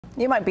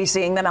You might be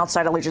seeing them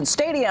outside Allegiant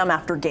Stadium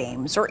after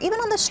games or even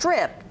on the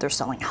Strip. They're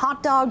selling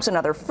hot dogs and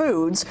other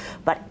foods.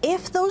 But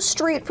if those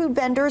street food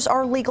vendors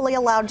are legally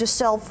allowed to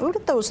sell food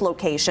at those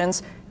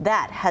locations,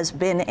 that has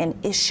been an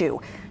issue.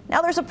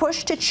 Now there's a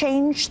push to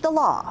change the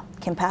law.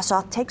 Kim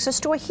Passoff takes us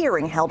to a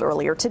hearing held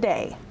earlier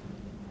today.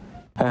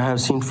 I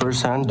have seen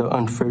firsthand the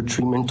unfair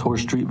treatment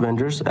towards street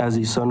vendors. As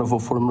a son of a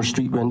former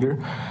street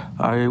vendor,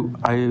 I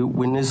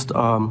witnessed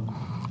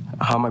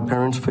how my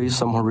parents faced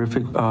some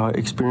horrific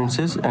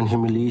experiences and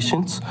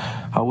humiliations.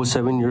 I was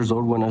 7 years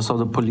old when I saw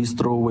the police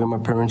throw away my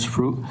parents'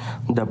 fruit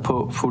that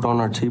put food on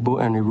our table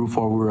and a roof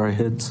over our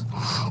heads.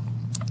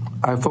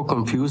 I felt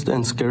confused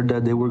and scared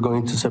that they were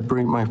going to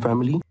separate my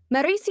family.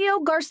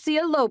 Mauricio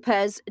Garcia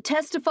Lopez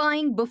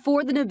testifying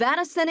before the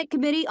Nevada Senate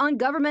Committee on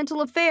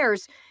Governmental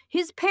Affairs.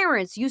 His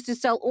parents used to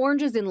sell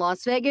oranges in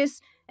Las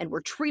Vegas and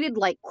were treated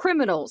like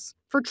criminals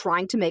for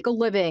trying to make a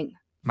living.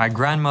 My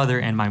grandmother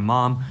and my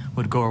mom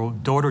would go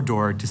door to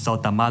door to sell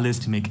tamales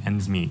to make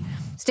ends meet.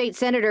 State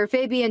Senator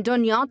Fabian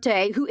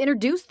Doñate, who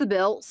introduced the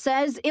bill,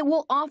 says it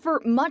will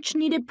offer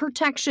much-needed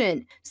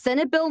protection.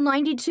 Senate Bill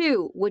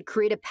 92 would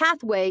create a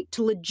pathway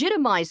to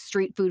legitimize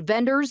street food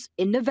vendors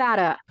in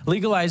Nevada.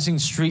 Legalizing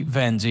street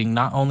vending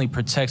not only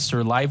protects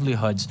their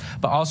livelihoods,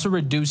 but also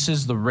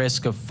reduces the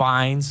risk of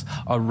fines,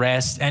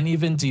 arrest, and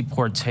even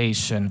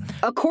deportation.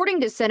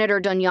 According to Senator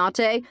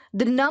Doñate,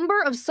 the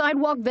number of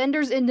sidewalk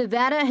vendors in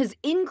Nevada has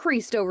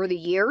increased over the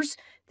years.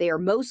 They are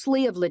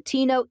mostly of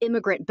Latino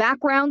immigrant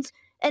backgrounds,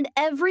 and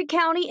every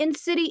county and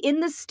city in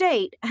the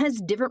state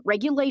has different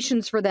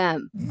regulations for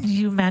them.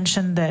 You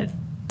mentioned that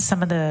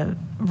some of the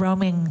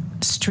roaming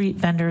street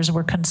vendors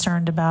were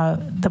concerned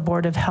about the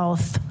Board of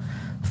Health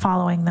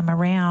following them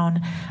around.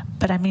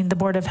 But I mean, the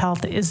Board of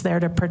Health is there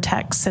to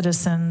protect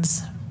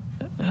citizens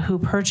who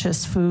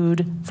purchase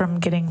food from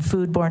getting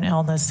foodborne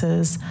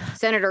illnesses.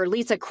 Senator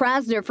Lisa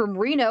Krasner from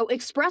Reno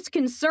expressed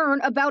concern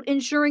about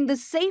ensuring the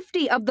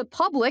safety of the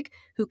public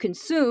who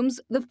consumes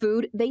the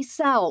food they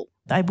sell.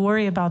 I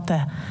worry about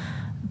the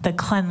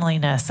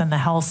cleanliness and the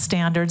health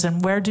standards,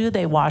 and where do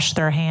they wash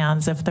their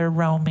hands if they're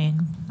roaming?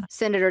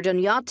 Senator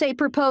Doñate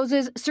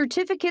proposes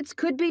certificates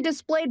could be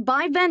displayed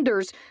by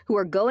vendors who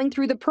are going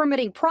through the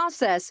permitting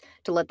process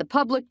to let the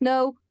public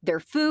know their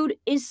food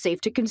is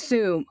safe to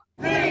consume.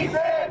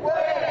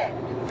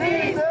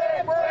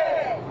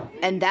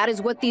 And that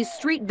is what these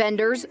street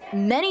vendors,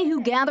 many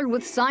who gathered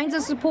with signs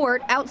of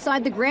support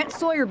outside the Grant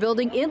Sawyer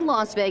building in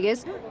Las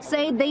Vegas,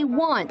 say they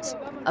want: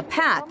 a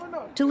path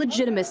to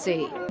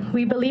legitimacy.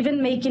 We believe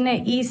in making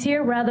it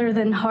easier rather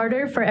than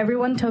harder for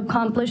everyone to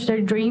accomplish their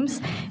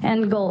dreams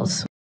and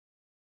goals.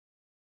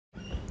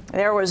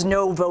 There was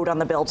no vote on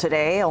the bill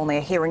today, only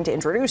a hearing to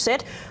introduce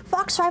it.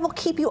 Fox 5 will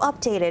keep you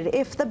updated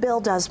if the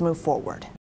bill does move forward.